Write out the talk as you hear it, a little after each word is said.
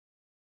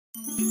So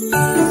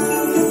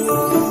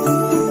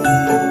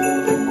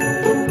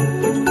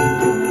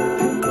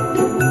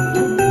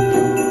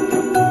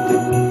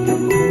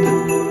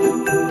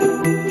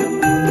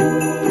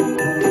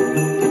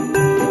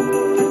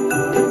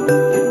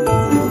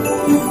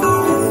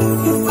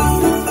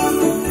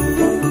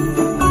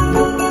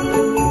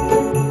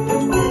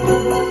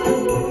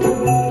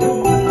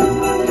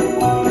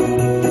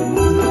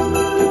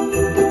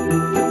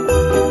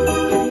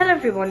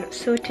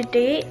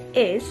today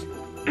is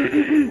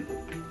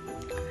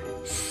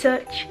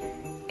such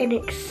an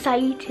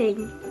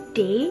exciting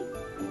day.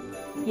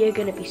 You're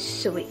gonna be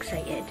so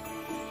excited.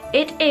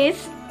 It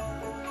is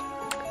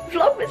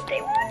Vlogmas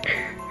day 1.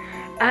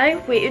 I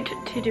waited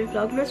to do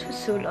Vlogmas for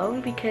so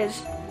long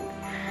because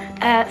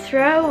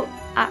throughout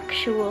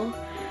actual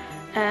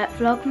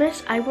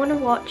Vlogmas I want to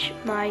watch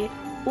my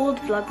old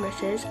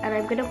Vlogmases, and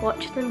I'm going to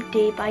watch them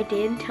day by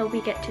day until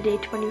we get to day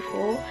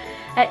 24.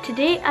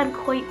 Today I'm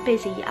quite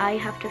busy. I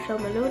have to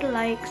film a load of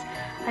likes,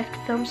 I have to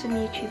film some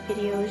YouTube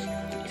videos,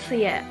 so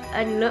yeah,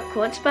 and look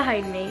what's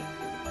behind me.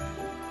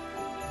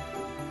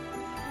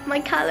 My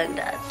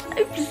calendars.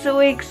 I'm so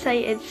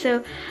excited.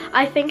 So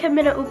I think I'm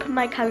going to open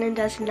my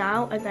calendars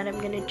now and then I'm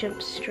going to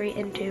jump straight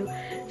into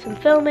some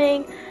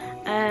filming.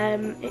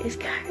 It is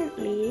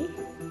currently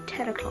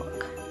 10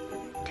 o'clock.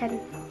 10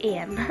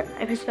 AM.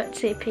 I was about to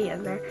say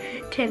PM there.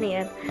 10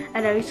 AM.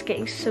 And I was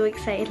getting so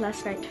excited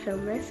last night to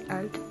film this,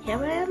 and here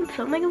I am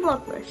filming a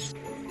Vlogmas.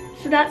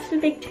 So that's the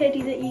big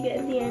teddy that you get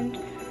in the end.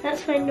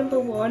 That's my number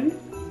 1.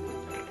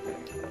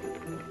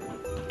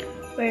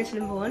 Where's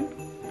number 1?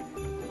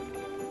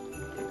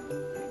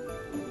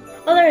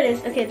 Oh, there it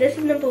is. Okay, this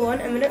is number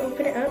 1. I'm gonna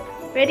open it up.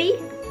 Ready?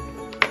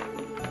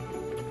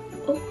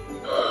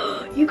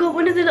 Oh, you got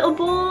one of the little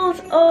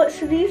balls. Oh,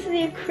 so these are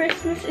the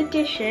Christmas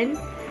edition.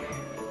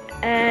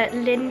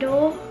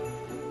 Lindor.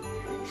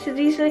 So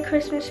these are the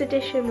Christmas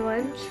edition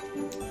ones.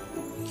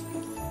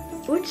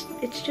 Oh,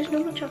 it's just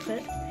normal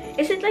chocolate.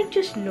 Is it like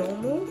just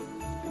normal?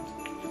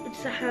 Or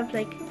does it have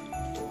like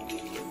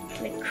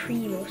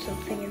cream or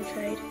something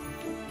inside?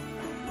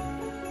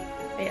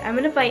 Wait, I'm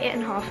gonna bite it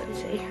in half and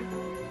see.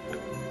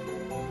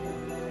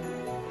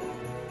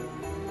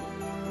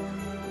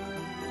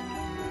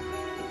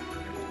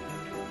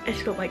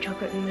 It's got white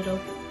chocolate in the middle.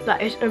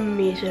 That is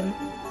amazing.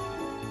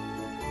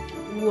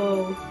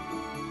 Whoa.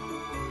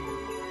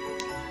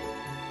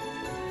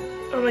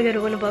 Oh my god, I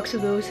want a box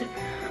of those.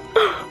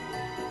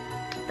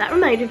 That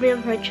reminded me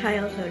of my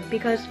childhood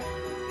because,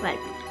 like,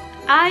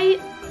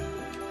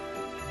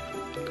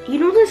 you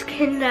know those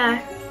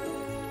Kinder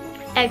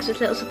eggs with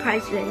little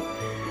surprises in?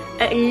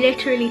 It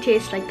literally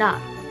tastes like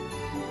that.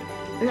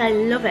 And I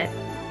love it.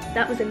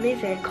 That was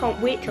amazing. I can't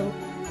wait till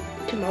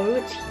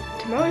tomorrow.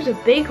 Tomorrow's a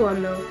big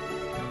one though.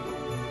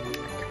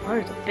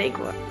 Tomorrow's a big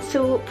one.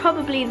 So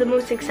probably the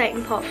most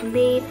exciting part for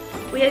me,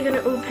 we are going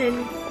to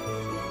open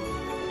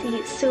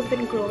the Soap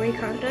and Glory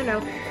calendar.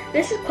 Now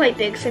this is quite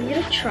big, so I'm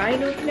going to try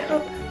and open it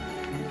up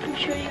and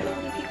show you all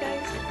of you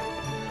guys.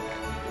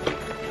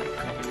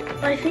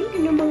 I think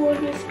number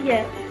 1 is,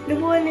 yeah,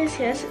 number 1 is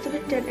here, so it's a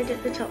bit dented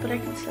at the top, but I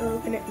can still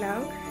open it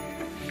now.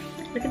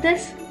 Look at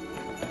this.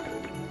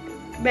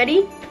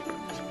 Ready?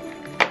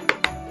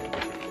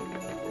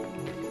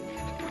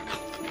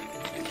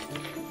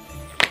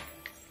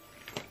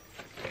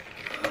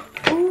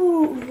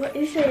 Ooh, what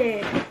is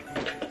it?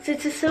 So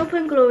it's a Soap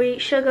and Glory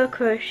Sugar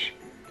Crush.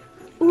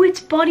 Oh,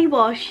 it's body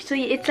wash. So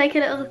it's like a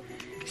little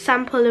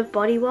sample of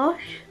body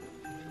wash.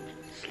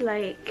 It's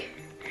like,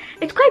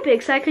 it's quite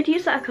big, so I could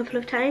use that a couple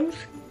of times.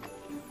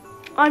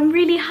 I'm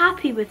really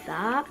happy with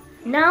that.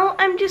 Now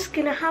I'm just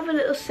gonna have a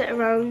little sit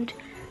around,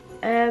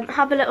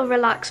 have a little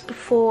relax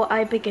before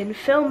I begin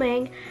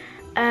filming.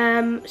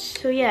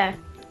 So yeah,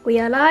 we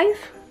are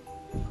live.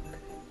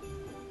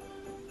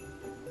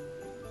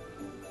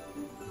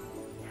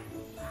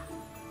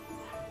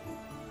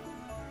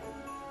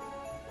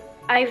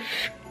 I've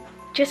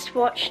just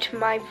watched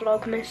my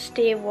Vlogmas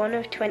day 1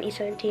 of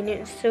 2017. It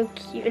was so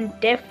cute and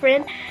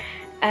different.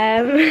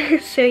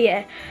 So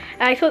yeah,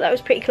 I thought that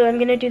was pretty cool. I'm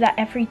gonna do that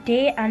every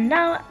day, and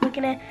now we're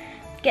gonna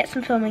get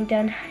some filming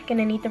done.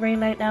 Gonna need the ring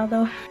light now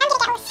though. I'm gonna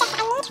get all the stuff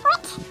I need for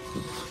it.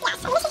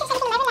 Yes, and this is just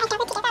something I don't think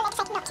that looks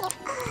like not to.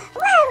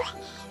 Whoa,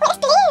 what is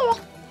blue?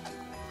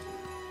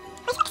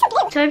 Why does it look so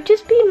blue? So I've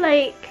just been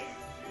like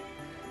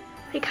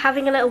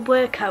having a little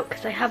workout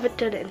because I haven't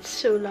done it in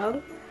so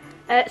long.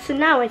 So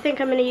now I think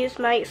I'm going to use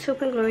my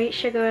Soap and Glory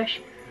Sugar Rush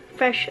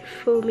Fresh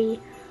Foamy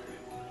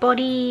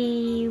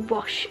Body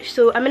Wash.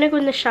 So I'm going to go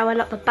in the shower,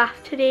 not the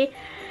bath today.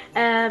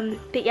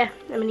 But yeah,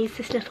 I'm going to use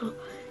this little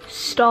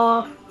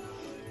star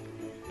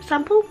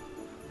sample.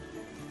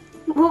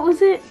 What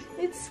was it?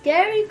 It's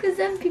scary because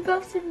then people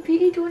have some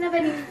feet who don't have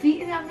any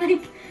feet, and I'm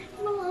like,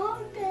 Mom,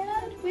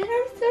 Dad, where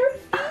are their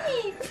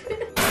feet?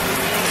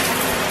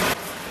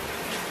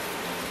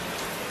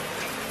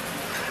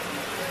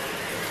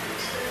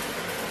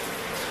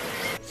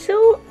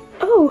 So,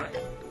 oh,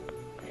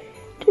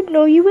 didn't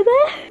know you were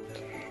there.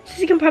 So as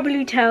you can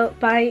probably tell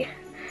by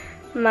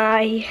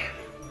my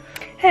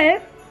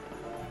hair,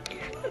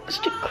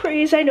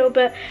 crazy, I know,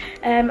 but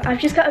I've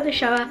just got out of the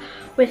shower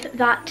with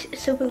that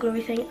Soap and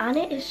Glory thing, and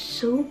it is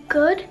so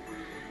good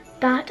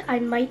that I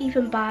might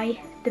even buy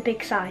the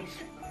big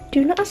size.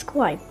 Do not ask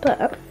why,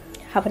 but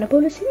having a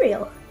bowl of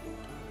cereal.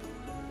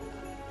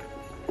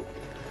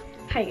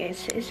 Hi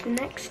guys, it's the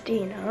next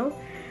day now.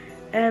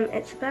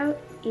 It's about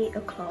 8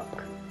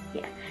 o'clock.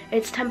 Yeah,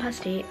 it's 10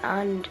 past 8,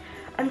 and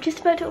I'm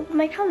just about to open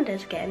my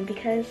calendars again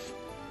because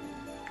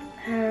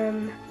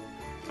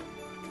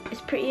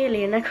it's pretty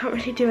early and I can't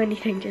really do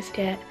anything just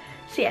yet.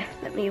 So yeah,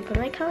 let me open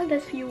my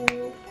calendars for you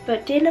all.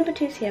 But day number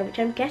 2 is here, which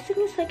I'm guessing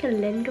is like a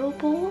Lindo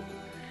ball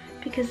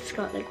because it's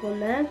got like one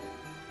there,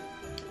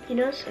 you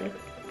know, so.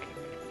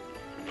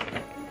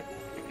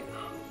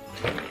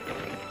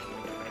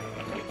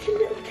 It's a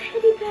little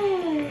teddy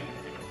bear.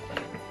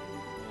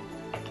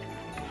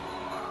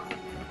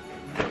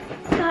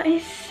 That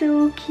is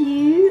so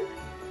cute.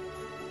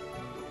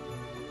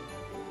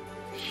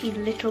 She's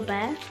little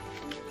bear.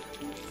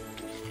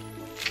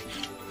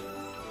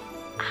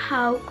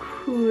 How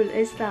cool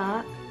is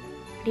that?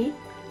 Ready?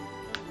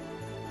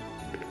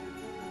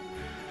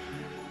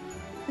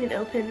 I'm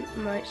gonna open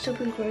my Soap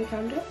and Glory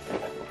calendar.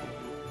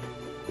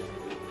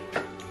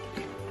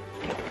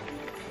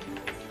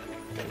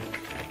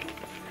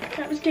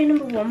 That was day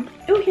number 1.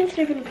 Oh, here's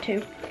day number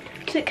 2.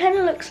 So it kind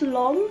of looks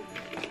long.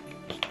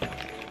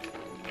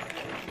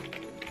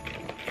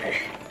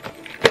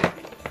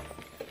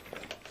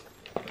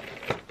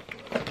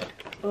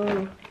 Oh,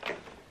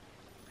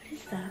 what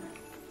is that?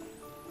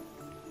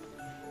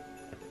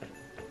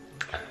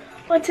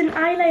 Oh, it's an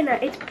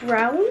eyeliner. It's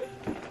brown.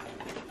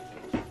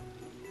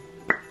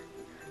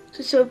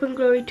 So Soap and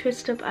Glory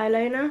Twist Up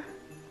eyeliner.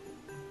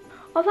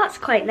 Oh, that's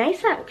quite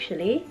nice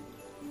actually.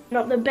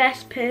 Not the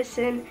best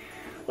person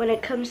when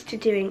it comes to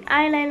doing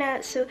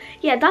eyeliner, so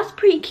yeah, that's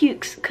pretty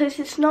cute because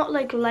it's not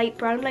like light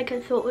brown like I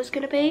thought it was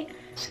gonna be.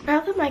 So now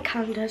that my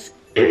calendars,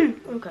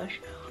 oh gosh,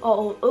 are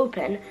all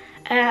open,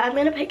 I'm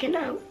gonna pick it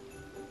out.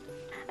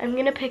 I'm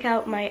gonna pick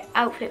out my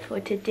outfit for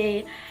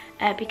today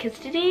because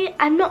today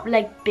I'm not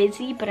like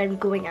busy, but I'm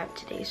going out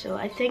today. So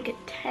I think at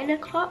 10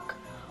 o'clock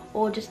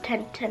or just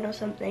 10 or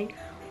something,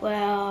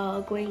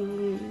 we're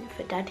going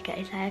for Dad to get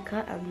his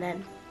haircut, and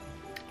then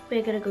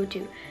we're gonna go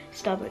to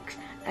Starbucks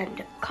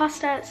and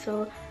Costa.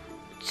 So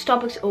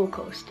Starbucks or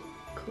Costa?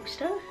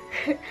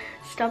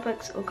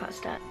 Starbucks or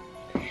Costa.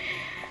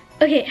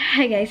 Okay,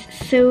 hi guys.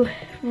 So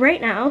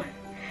right now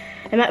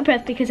I'm out of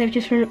breath because I've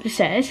just run up the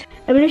stairs.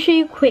 I'm going to show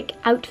you a quick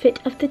outfit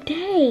of the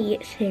day.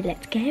 So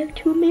let's go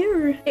to a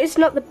mirror. It's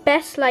not the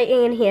best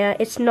lighting in here,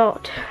 it's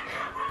not.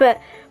 But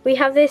we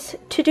have this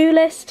to-do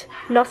list,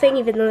 nothing,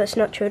 even though that's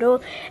not true at all.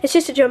 It's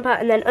just a jumper,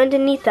 and then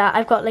underneath that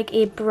I've got like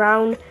a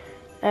brown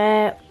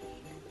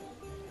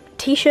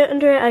t-shirt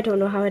under it. I don't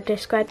know how I'd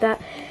describe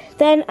that.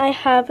 Then I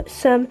have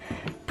some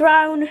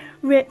brown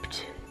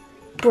ripped,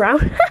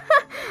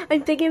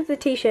 I'm thinking of the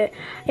t-shirt.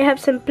 I have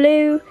some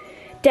blue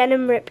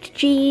denim ripped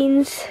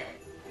jeans,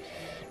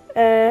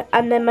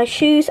 and then my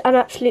shoes I'm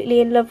absolutely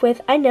in love with.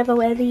 I never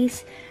wear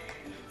these.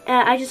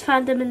 I just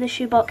found them in the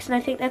shoebox and I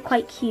think they're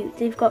quite cute.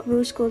 They've got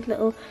rose gold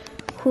little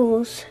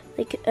holes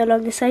like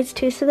along the sides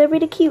too, so they're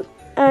really cute,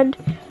 and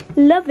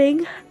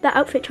loving the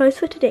outfit choice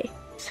for today.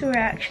 So we're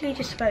actually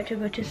just about to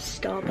go to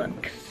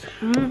Starbucks.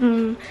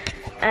 And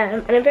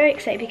I'm very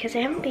excited because I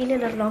haven't been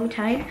in a long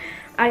time.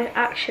 I've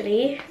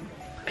actually,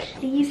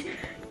 please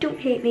don't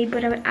hate me,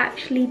 but I've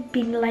actually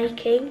been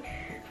liking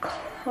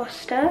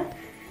Costa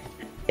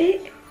a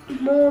bit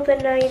more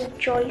than I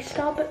enjoy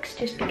Starbucks,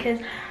 just because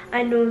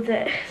I know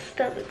that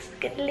Starbucks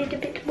get a little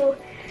bit more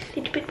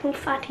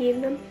fatty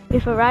in them.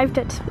 We've arrived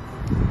at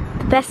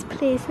the best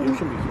place in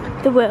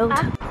the world.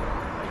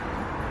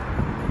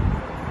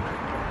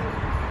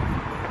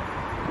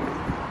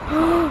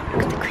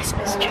 Look at the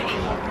Christmas tree.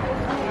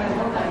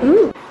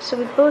 Ooh. So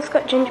we've both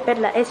got gingerbread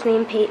lettuce, me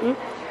and Peyton.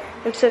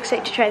 I'm so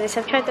excited to try this.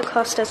 I've tried the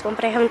Costa's one,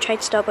 but I haven't tried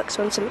Starbucks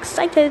one, so I'm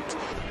excited.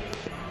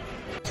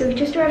 So we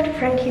just arrived at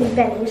Frankie and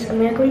Benny's and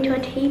we are going to our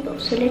table,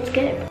 so let's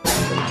go.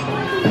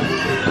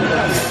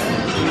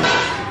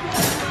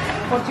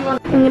 What do you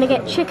want? I'm gonna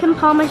get chicken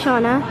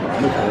parmigiana,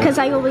 because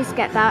I always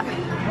get that.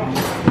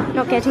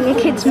 Not getting a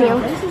kid's meal.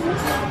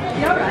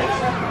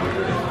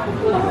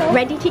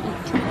 Ready to eat.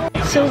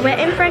 So we're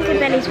in Frank and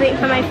Benny's waiting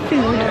for my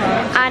food,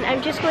 and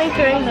I'm just going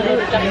through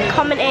and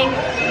commenting,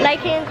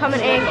 liking and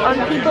commenting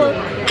on people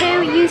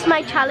who use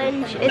my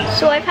challenge.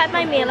 So I've had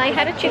my meal. I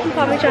had a chicken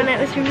parmigiana, it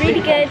was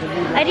really good.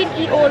 I didn't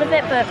eat all of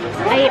it, but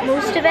I ate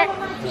most of it.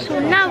 So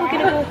now we're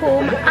gonna go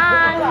home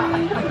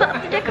and put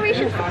up the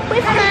decorations for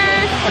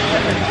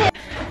Christmas.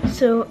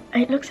 So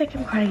it looks like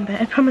I'm crying,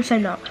 but I promise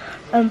I'm not.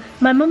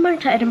 My mum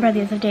went to Edinburgh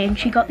the other day and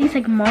she got these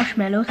like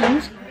marshmallow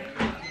things.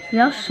 They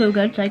are so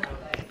good, like,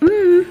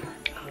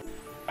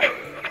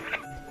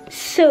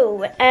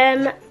 So,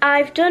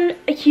 I've done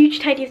a huge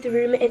tidy of the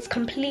room. It's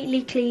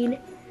completely clean.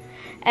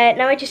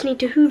 Now I just need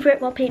to hoover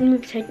it while Peyton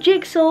moves her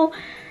jigsaw.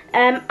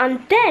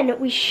 And then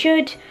we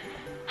should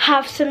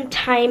have some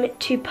time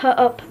to put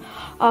up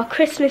our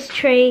Christmas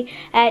tree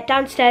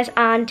downstairs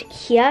and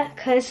here,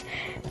 because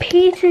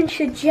Peyton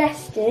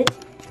suggested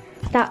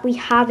that we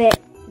have it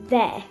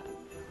there.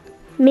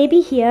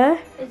 Maybe here,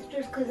 It's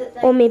just because it's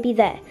or maybe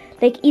there.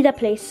 Like either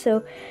place,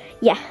 so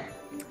yeah.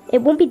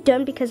 It won't be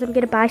done because I'm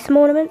gonna buy some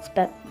ornaments,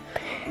 but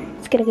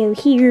it's gonna go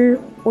here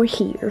or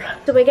here.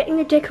 So we're getting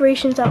the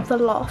decorations up the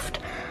loft,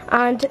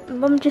 and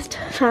Mum just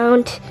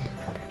found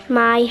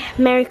my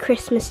Merry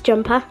Christmas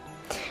jumper.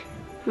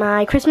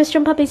 My Christmas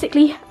jumper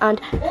basically, and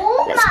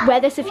let's wear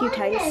this a few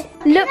times.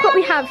 Look what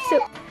we have.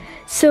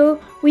 So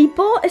we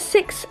bought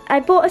I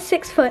bought a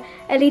 6-foot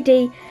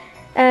LED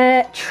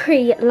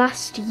tree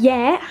last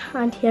year,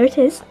 and here it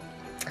is.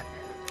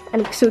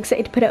 And I'm so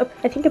excited to put it up.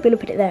 I think I'm gonna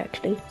put it there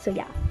actually. So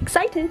yeah,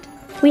 excited.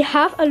 We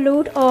have a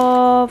load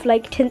of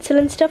like tinsel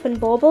and stuff and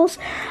baubles,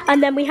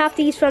 and then we have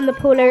these from the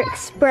Polar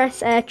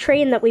Express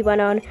train that we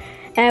went on,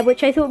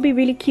 which I thought would be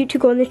really cute to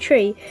go on the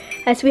tree.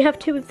 So we have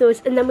 2 of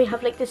those, and then we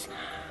have like this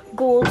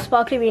gold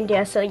sparkly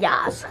reindeer. So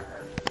yes.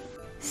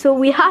 So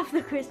we have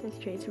the Christmas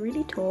tree. It's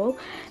really tall.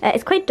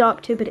 It's quite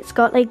dark too, but it's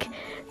got like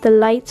the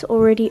lights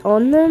already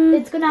on them.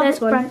 It's gonna have its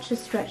branches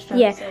stretched out.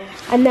 Yeah, so.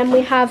 and then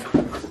we have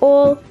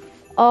all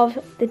of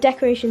the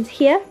decorations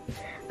here,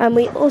 and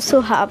we also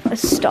have a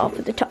star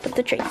for the top of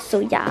the tree. So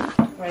yeah,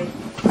 Right.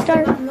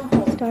 star.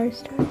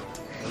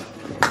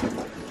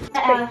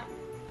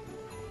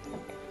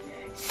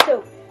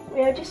 So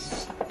we are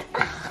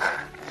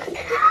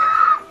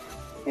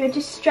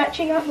just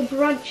stretching out the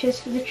branches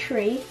for the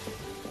tree,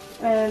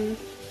 to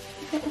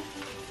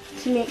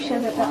make sure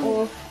that they're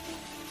all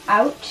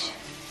out.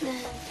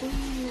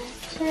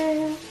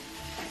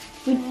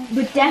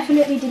 We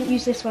definitely didn't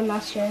use this one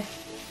last year.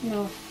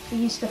 No, we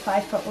used the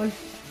 5-foot one.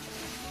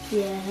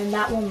 Yeah, and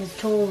that one was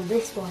tall.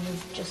 This one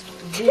is just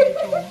really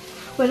tall.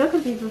 We're not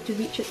going to be able to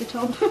reach at the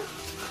top.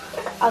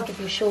 I'll give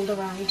you a shoulder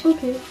ride.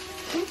 Okay.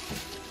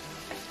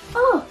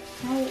 Oh,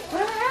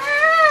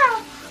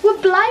 We're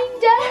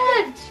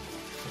blinded!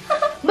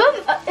 Mum,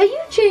 are you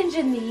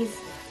changing these?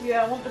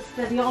 Yeah, I want the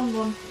steady on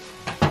one.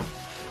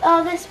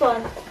 Oh, this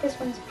one. This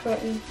one's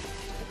pretty.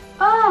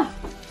 ah,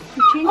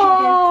 we changed it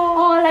again.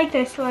 Oh, I like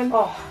this one.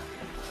 Oh.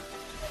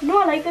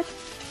 No, I like this.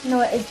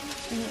 No, it's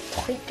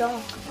quite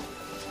dark.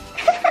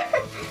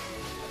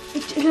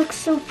 It looks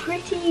so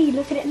pretty.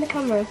 Look at it in the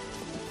camera.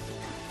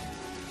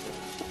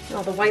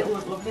 Oh, the white one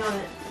looked lovely on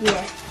it.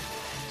 Yeah.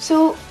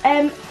 So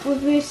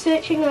we were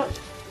searching up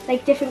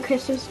like different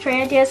Christmas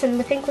tree ideas, and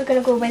we think we're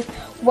gonna go with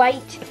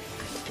white,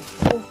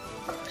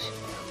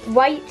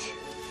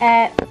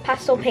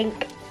 pastel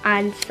pink,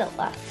 and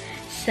silver.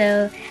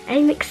 So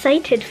I'm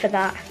excited for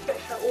that.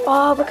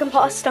 Oh, we can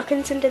put our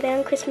stockings under there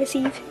on Christmas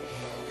Eve.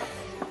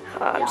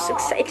 Oh, I'm so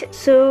excited.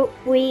 So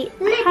we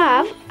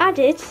have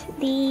added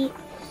the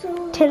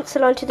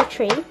tinsel onto the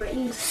tree.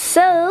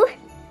 So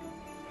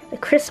the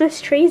Christmas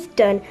tree is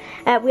done.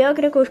 We are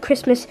going to go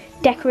Christmas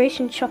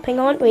decoration shopping,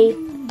 aren't we?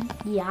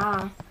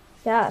 Yeah.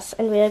 Yes,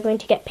 and we are going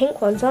to get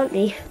pink ones, aren't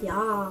we?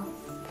 Yeah.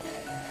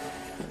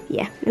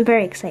 Yeah, I'm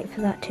very excited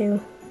for that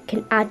too.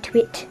 Can add to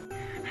it.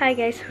 Hi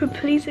guys,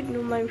 please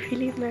ignore my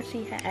really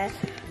messy hair,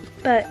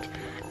 but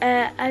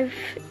I've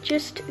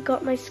just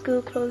got my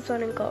school clothes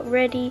on and got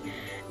ready.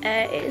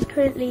 It is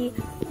currently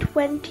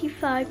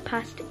 7:25.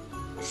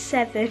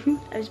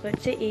 I was about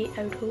to say 8,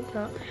 I would hope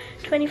not.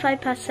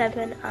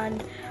 7:25,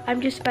 and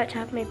I'm just about to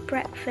have my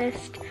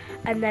breakfast,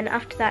 and then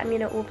after that I'm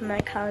going to open my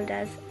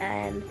calendars,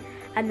 and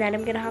then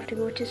I'm going to have to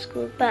go to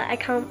school, but I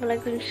can't while I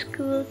go to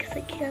school because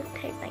I can't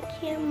take my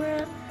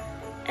camera.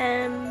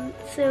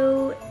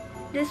 So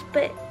this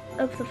bit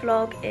of the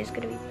vlog is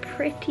going to be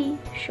pretty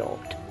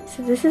short.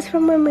 So this is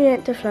from when we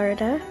went to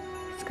Florida.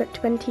 It's got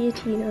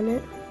 2018 on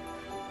it.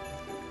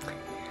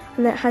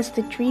 And that has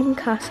the Dream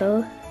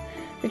Castle,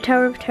 the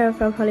Tower of Terror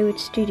from Hollywood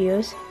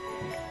Studios,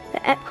 the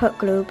Epcot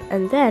Globe,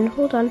 and then,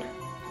 hold on,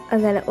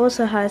 and then it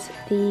also has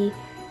the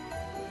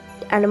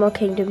Animal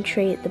Kingdom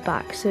tree at the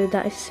back. So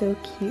that is so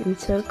cute and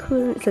so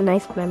cool. It's a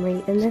nice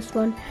memory. And this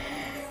one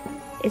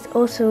is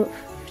also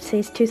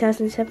says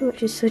 2007,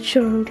 which is such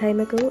a long time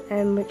ago,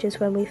 which is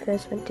when we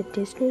first went to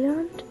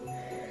Disneyland.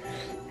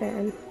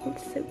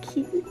 It's so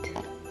cute.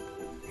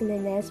 And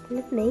then there's one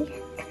of me.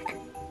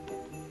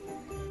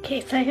 Okay,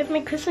 so I have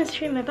my Christmas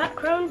tree in my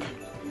background,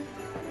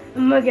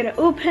 and we're gonna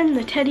open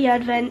the Teddy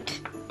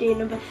Advent day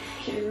number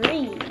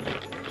 3.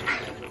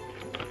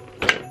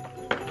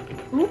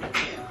 Ooh.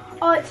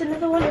 Oh, it's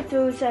another one of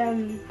those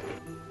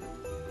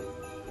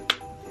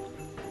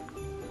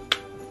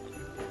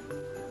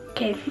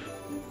okay.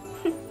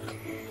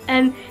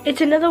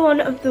 It's another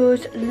one of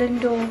those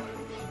Lindor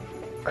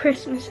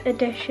Christmas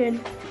edition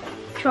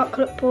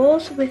chocolate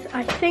balls with,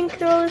 I think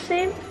they're all the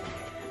same.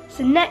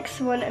 So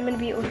next one I'm going to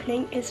be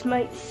opening is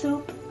my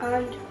Soap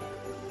and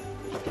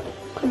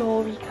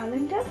Glory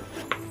calendar.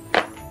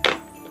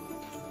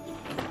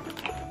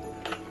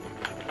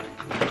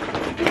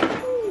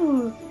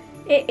 Ooh,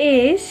 it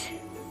is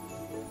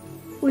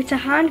with a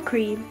hand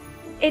cream.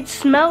 It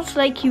smells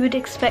like you would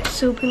expect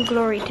Soap and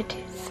Glory to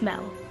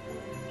smell.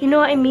 You know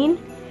what I mean?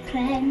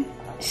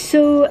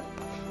 So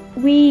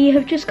we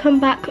have just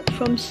come back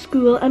from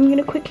school. I'm going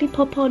to quickly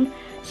pop on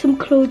some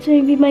clothes,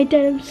 maybe my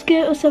denim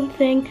skirt or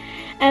something.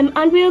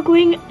 And we are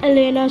going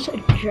Elena's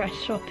dress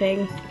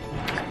shopping.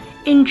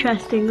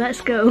 Interesting,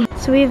 let's go.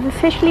 So we've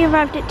officially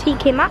arrived at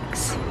TK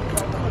Maxx.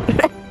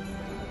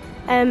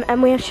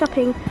 And we are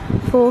shopping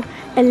for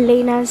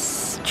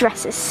Elena's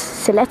dresses.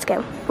 So let's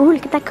go. Oh,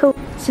 look at that coat.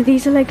 So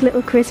these are like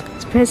little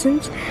Christmas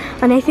presents,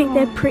 and I think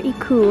they're pretty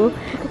cool. Look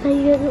at that,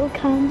 you get little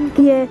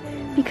candy. Yeah,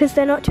 because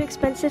they're not too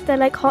expensive. They're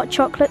like hot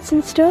chocolates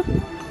and stuff.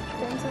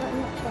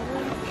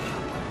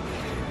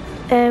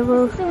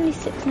 Well, It's only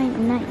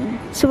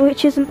 $6.99. so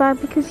which isn't bad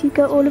because you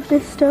get all of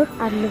this stuff.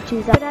 I'd love to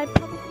use But that. I'd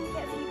probably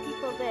get a few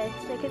people this.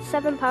 Like it's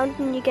 £7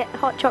 and you get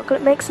hot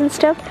chocolate mix and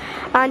stuff,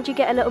 and you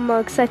get a little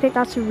mug. So I think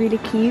that's really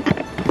cute.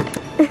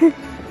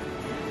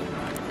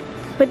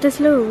 But there's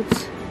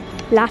loads.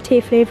 Latte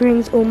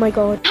flavourings. Oh my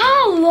god.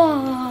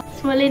 Hello!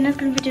 So Elena's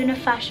going to be doing a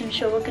fashion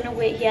show. We're going to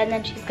wait here and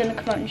then she's going to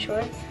come out and show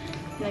us.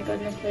 Oh my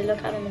goodness, we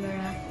look at her in the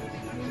mirror.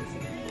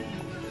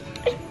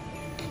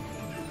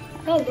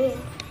 Hello.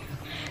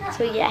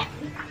 So yeah,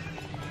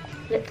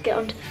 let's get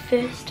on to the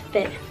first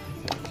bit.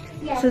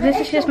 So this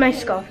is just my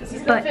scarf,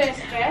 but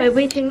we're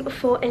waiting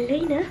for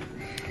Elena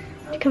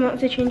to come out of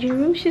the changing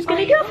room. She's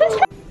gonna go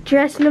first.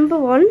 Dress number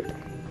 1.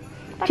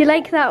 Do you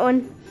like that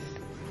one?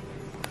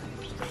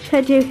 Should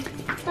I do?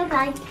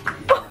 Bye-bye.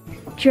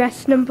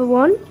 Dress number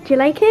 1. Do you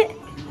like it?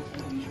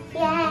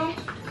 Yeah.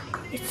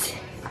 It's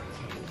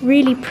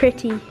really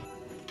pretty.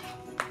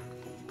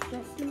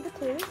 Dress number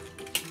 2.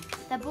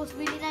 They're both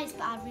really nice,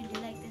 but I really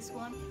like this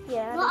one.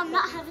 Yeah. No, I'm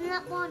not having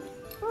that one.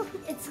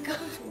 It's good.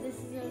 This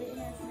is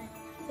Elena's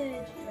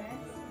third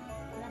dress,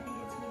 and I think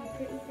it's really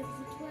pretty because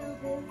it's a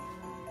twirl.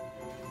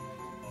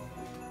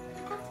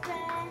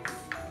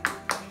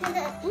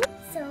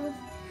 So,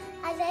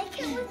 I like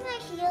it with my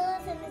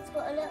heels and it's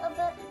got a little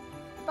bit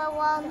bow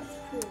on. That's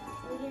cool. So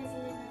here's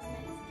Elena's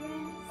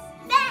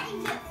next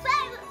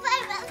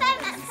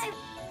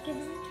dress. Give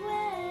us a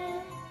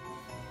twirl.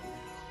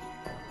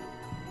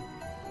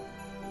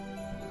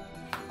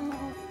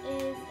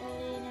 Is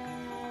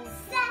Elena's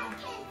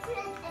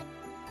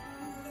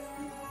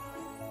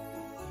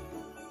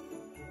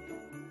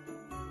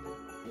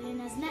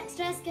Elena's next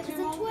dress. Give us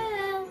a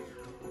twirl.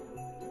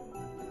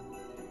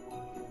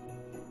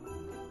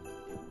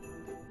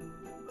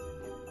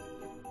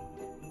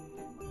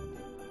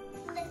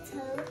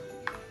 Little,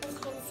 as you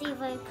can see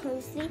very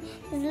closely,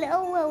 there's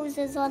little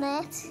roses on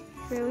it.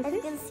 As you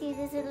Roses? can see,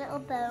 there's a little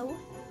bow.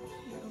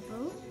 Little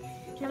bow.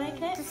 Do you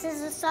like it? This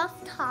is a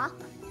soft top.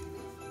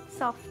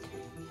 Soft.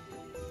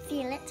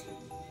 Feel it.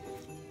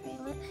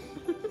 Feel it.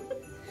 Do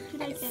you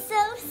like It's it?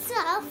 so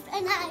soft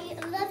and I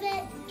love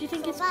it. Do you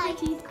think it's Bye.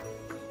 pretty?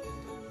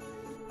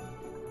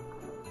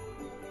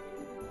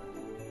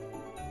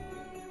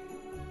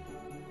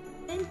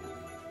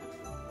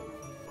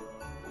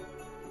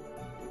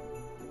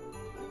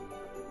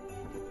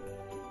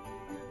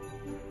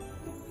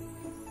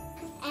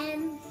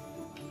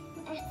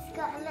 It's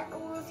got a little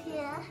wood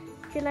here.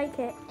 Do you like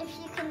it? If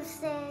you can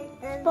see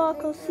the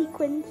Sparkle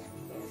sequins.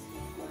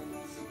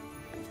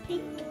 It's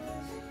pink.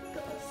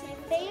 Got my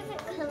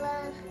favourite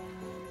colour,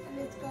 and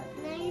it's got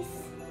nice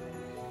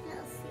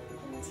little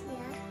sequins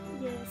here.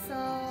 Yeah. So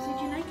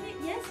do you like it?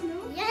 Yes, no?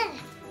 yeah.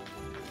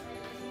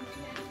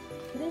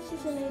 This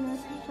is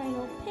Elena's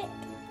final pick.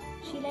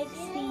 She likes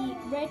the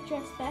red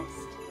dress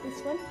best,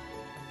 this one.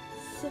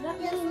 So that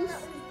Yes, means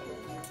that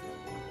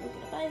we're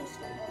going to buy this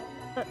one.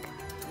 Look,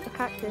 the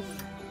cactus.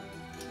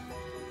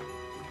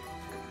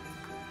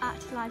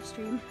 At live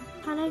stream.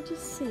 Can I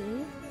just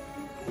see?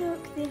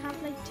 Look, they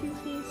have like Too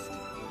Faced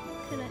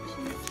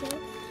collection stuff.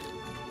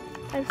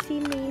 I've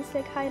seen these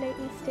like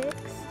highlighting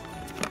sticks.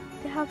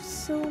 They have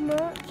so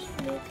much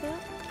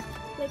makeup,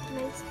 like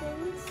nice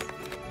things.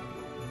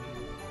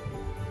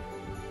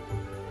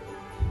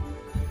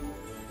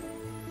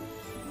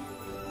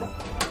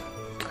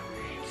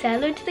 So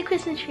hello to the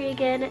Christmas tree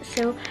again.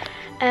 So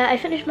I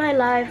finished my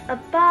live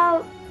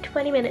about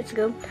 20 minutes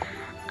ago,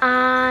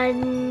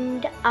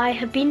 and I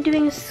have been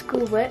doing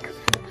schoolwork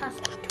for the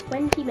past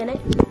 20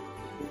 minutes,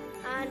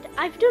 and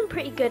I've done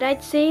pretty good,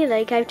 I'd say.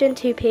 Like, I've done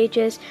 2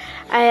 pages.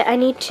 I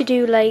need to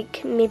do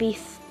like maybe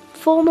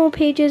 4 more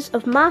pages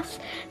of maths,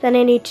 then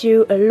I need to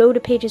do a load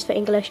of pages for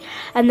English,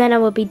 and then I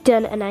will be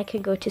done and I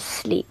can go to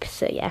sleep.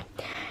 So yeah,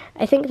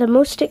 I think the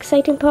most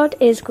exciting part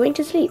is going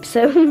to sleep.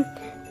 So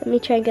let me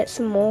try and get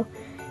some more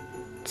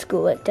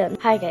schoolwork done.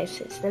 Hi guys,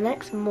 it's the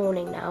next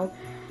morning now.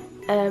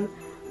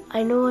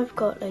 I know I've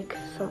got like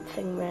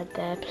something red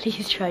there,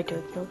 please try to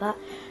ignore that.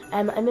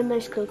 I'm in my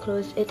school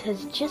clothes. It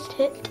has just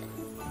hit,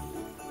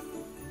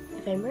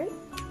 if I'm right,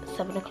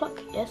 7 o'clock,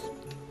 yes.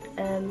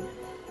 And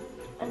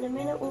I'm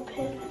gonna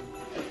open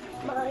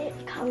my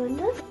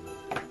calendar.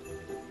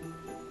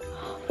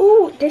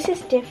 Oh, this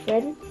is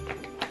different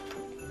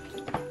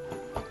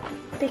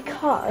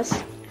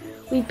because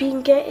we've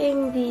been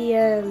getting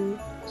the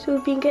so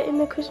we've been getting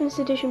the Christmas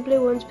edition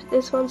blue ones, but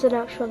this one's an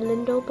actual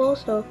Lindor ball,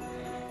 so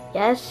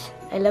yes,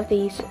 I love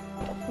these.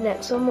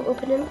 Next one we're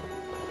opening.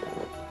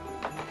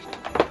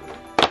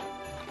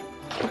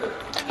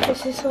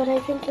 This is what I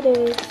think it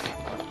is.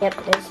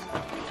 Yep, it is.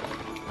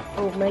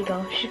 Oh my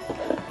gosh.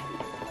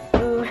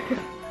 Oh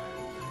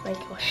my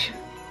gosh.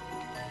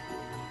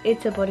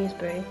 It's a body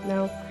spray.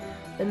 Now,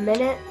 the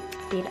minute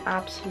been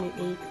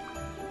absolutely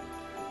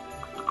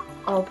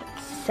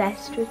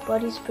obsessed with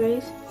body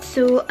sprays.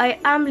 So I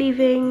am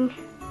leaving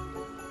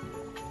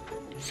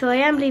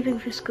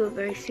for school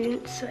very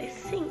soon. So I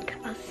think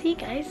I'll see you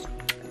guys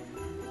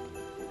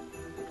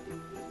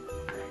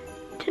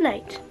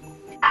tonight.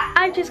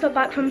 I've just got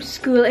back from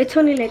school. It's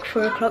only like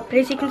 4 o'clock, but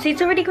as you can see,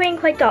 it's already getting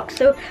quite dark.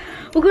 So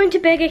we're going to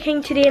Burger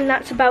King today, and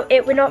that's about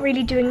it. We're not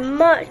really doing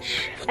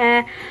much.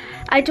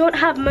 I don't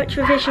have much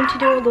revision to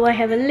do, although I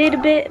have a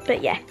little bit,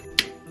 but yeah.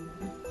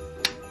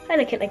 I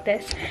like it like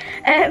this.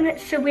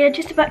 So we are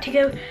just about to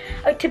go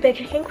out to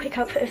Burger King. Quick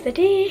outfit of the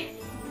day.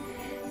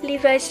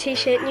 Levi's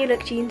t-shirt, New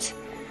Look jeans,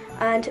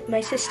 and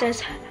my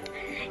sister's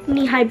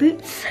knee-high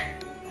boots.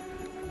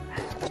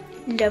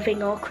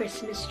 Loving our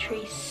Christmas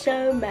tree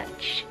so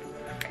much.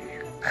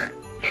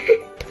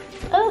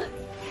 Oh,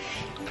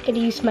 gonna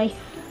use my,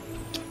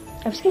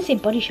 I was gonna say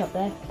Body Shop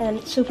there,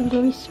 Soap and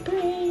Glory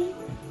spray.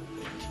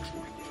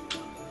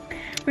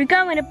 We're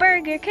going to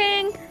Burger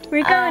King.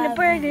 We're going to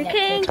Burger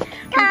King.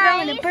 We're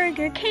going to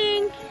Burger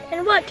King.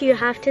 And what do you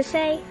have to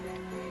say?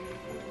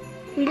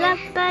 We love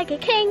Burger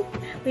King.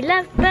 We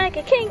love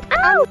Burger King.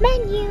 Oh,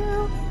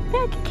 menu.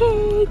 Burger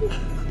King.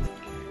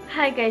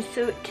 Hi guys,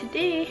 so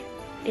today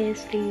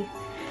is the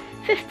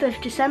 5th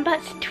of December.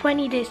 It's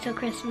 20 days till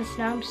Christmas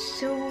now. I'm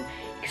so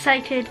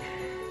excited.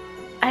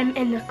 I'm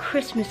in the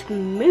Christmas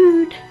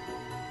mood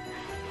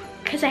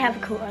because I have a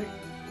coat on.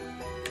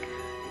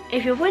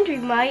 If you're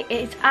wondering why,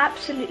 it is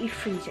absolutely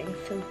freezing,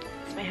 so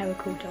that's why I have a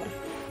coat on.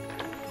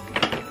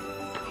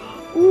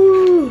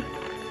 Ooh!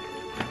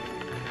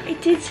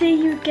 It did say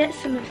you would get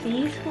some of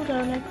these. Hold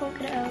on, I can't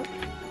get it out.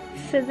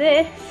 So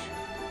this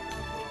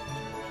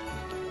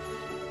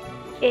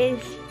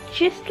is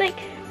just like,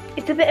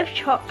 it's a bit of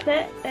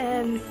chocolate,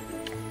 and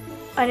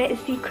it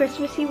is the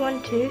Christmassy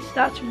one too, so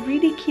that's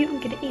really cute.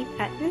 I'm gonna eat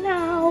that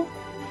now.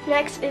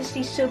 Next is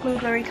the Soap and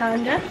Glory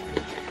calendar.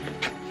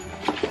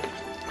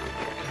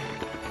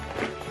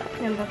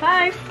 Number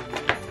 5.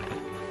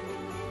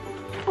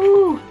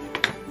 Ooh.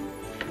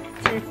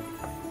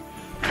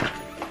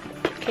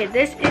 Okay,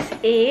 this is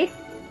a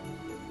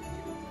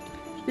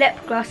lip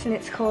gloss and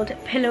it's called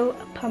Pillow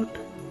Pump.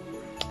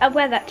 I'll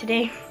wear that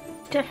today.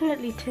 It's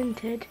definitely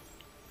tinted.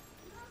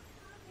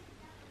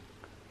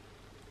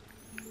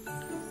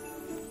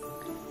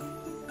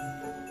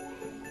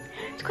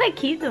 It's quite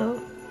cute though.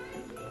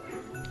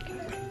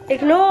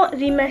 Ignore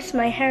the mess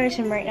my hair is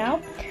in right now.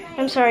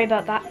 I'm sorry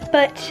about that,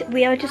 but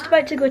we are just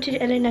about to go to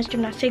Elena's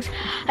gymnastics.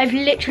 I've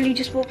literally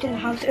just walked in the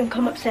house and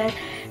come upstairs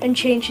and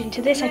changed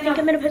into this. I think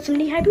I'm gonna put some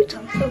knee-high boots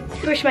on, so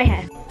brush my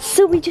hair.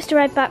 So we just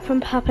arrived back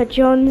from Papa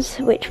John's,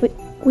 which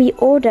we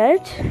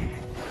ordered.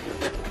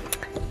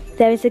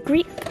 There is a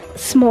Greek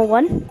small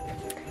one,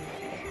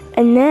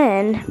 and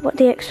then what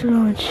the extra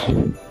large?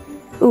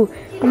 Ooh,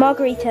 a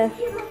margarita,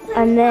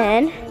 and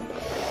then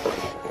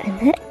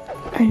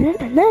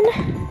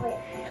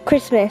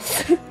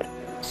Christmas.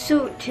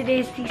 So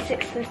today's the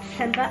 6th of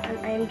December and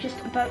I am just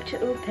about to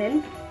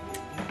open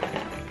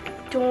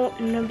door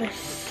number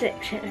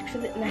 6. It looks a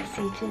bit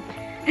messy too.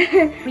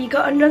 We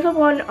got another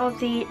one of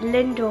the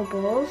Lindor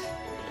balls.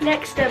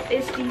 Next up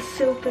is the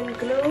Soap and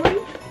Glory.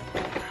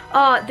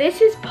 Oh,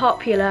 this is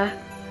popular.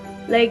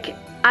 Like,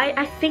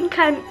 I think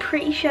I'm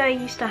pretty sure I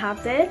used to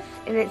have this,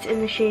 and it's in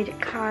the shade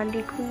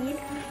Candy Queen.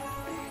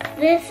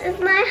 This is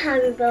my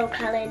Haribo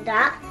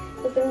calendar.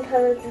 You can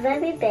tell it's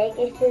very big.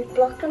 It is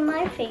blocking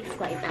my face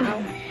right now.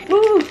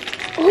 Ooh!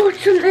 Oh,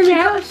 something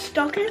else.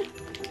 Stocking.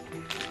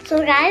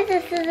 So guys,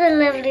 this is a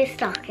lovely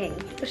stocking.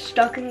 A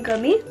stocking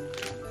gummy.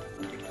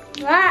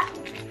 That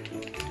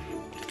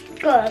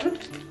gum,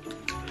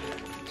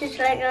 just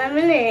like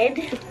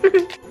lemonade.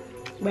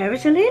 Where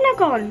is Elena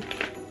gone?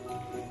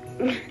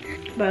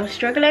 Well,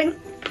 struggling.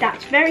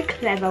 That's very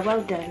clever.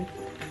 Well done.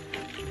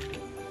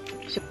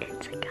 So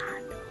it's a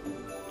gun.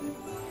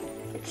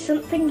 It's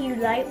something you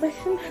light with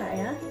some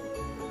fire.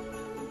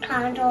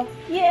 Candle.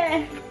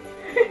 Yeah.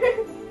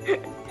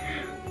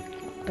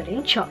 But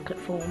in chocolate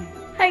form.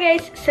 Hi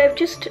guys, so I've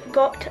just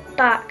got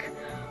back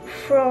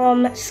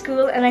from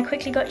school and I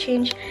quickly got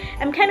changed.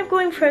 I'm kind of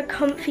going for a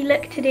comfy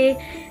look today.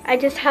 I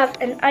just have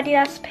an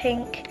Adidas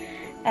pink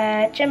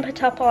jumper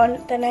top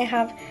on. Then I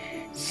have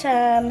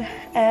some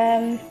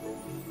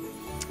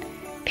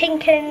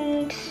pink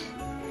and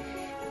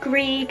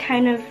grey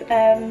kind of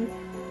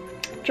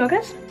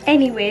joggers.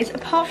 Anyways,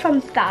 apart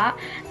from that,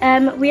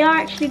 we are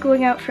actually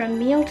going out for a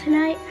meal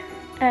tonight.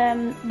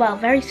 Well,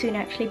 very soon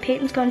actually.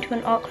 Peyton's gone to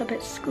an art club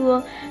at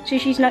school, so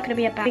she's not going to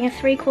be back. Having a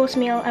 3-course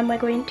meal and we're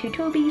going to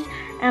Toby's.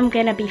 I'm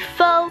going to be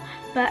full,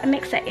 but I'm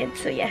excited.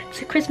 So yeah,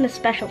 it's a Christmas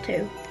special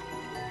too.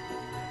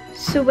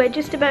 So we're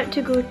just about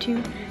to go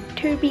to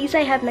Toby's.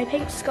 I have my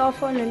pink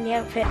scarf on and the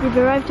outfit. We've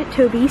arrived at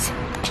Toby's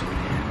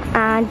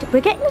and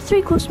we're getting the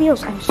 3-course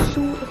meals. I'm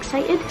so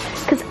excited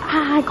because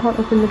I can't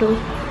open the door.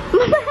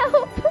 Mama,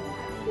 help!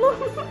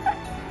 Mama.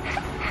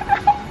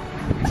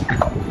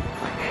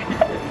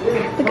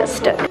 We got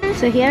stuck.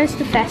 So here's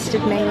the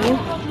festive menu.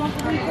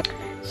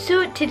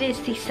 So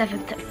today's the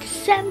 7th of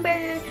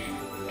December,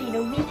 being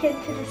a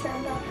weekend to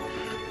December,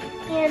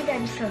 and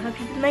I'm so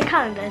happy with my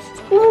calendars.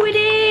 Oh, it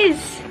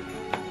is!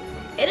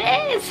 It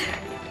is!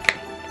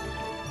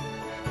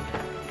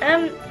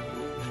 I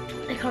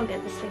can't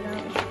get this thing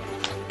out.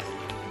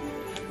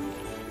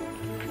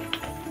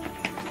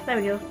 There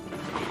we go.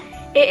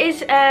 It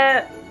is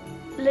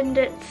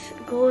Lindett's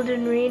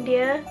Golden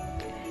Reindeer.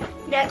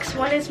 Next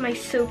one is my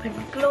Soap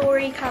and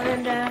Glory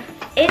calendar.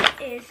 It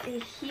is a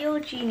Heel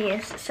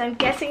Genius, so I'm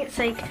guessing it's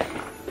like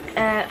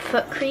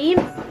foot cream,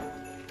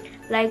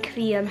 like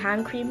the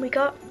hand cream we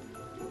got.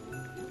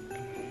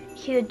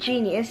 Heel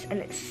Genius, and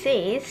it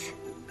says,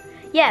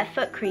 yeah,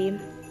 foot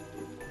cream.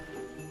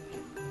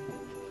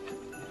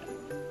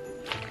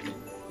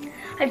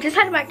 I've just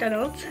had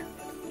McDonald's.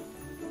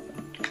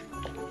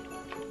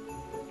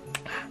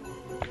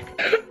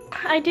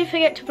 I did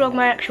forget to vlog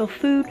my actual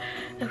food.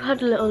 I've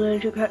had a little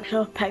allergic reaction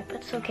off peg, but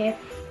it's okay.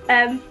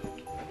 And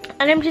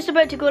I'm just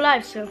about to go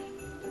live, so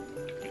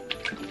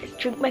let's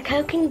drink my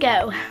Coke and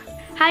go.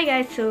 Hi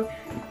guys, so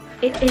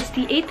it is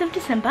the 8th of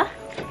December.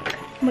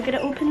 And we're gonna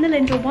open the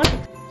Lindo one.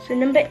 So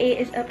number 8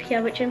 is up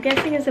here, which I'm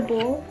guessing is a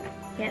ball.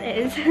 Yeah, it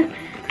is.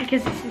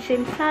 Because it's the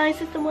same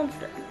size as the ones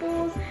that are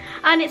balls.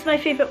 And it's my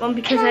favourite one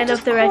because I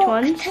love the red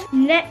ones.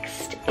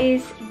 Next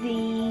is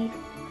the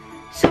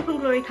Soap and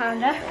Glory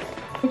calendar.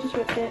 I just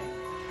ripped it.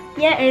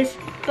 Yeah, it is,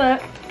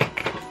 but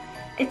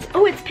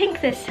it's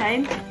pink this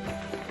time.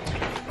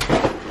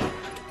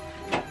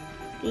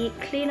 The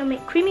Clean and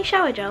Make Creamy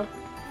Shower Gel.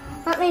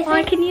 Oh,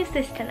 I can use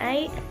this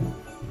tonight.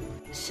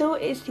 So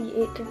it is the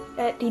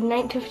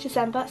 9th of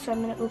December, so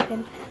I'm gonna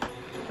open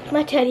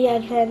my Teddy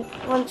Advent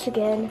once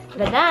again.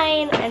 The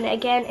 9, and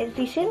again it's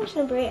the same as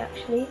number 8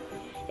 actually.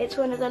 It's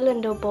one of the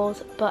Lindo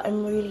balls, but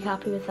I'm really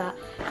happy with that.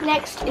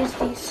 Next is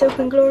the Soap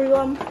and Glory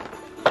one.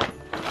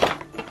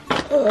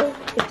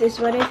 It's this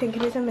one, I think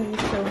it is. I'm really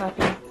so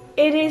happy.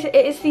 It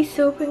is the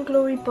Soap and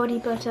Glory body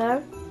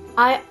butter.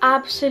 I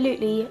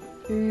absolutely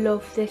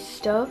love this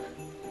stuff.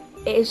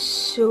 It is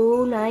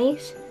so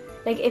nice.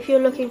 Like if you're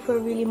looking for a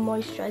really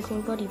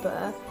moisturising body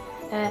butter,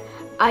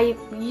 I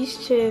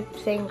used to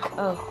think,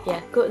 oh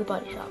yeah, go to the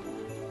body shop.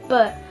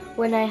 But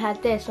when I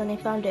had this, when I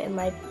found it in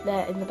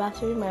the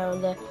bathroom where all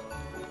the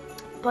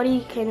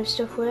body kind of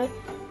stuff were,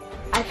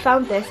 I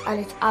found this and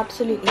it's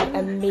absolutely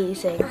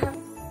amazing.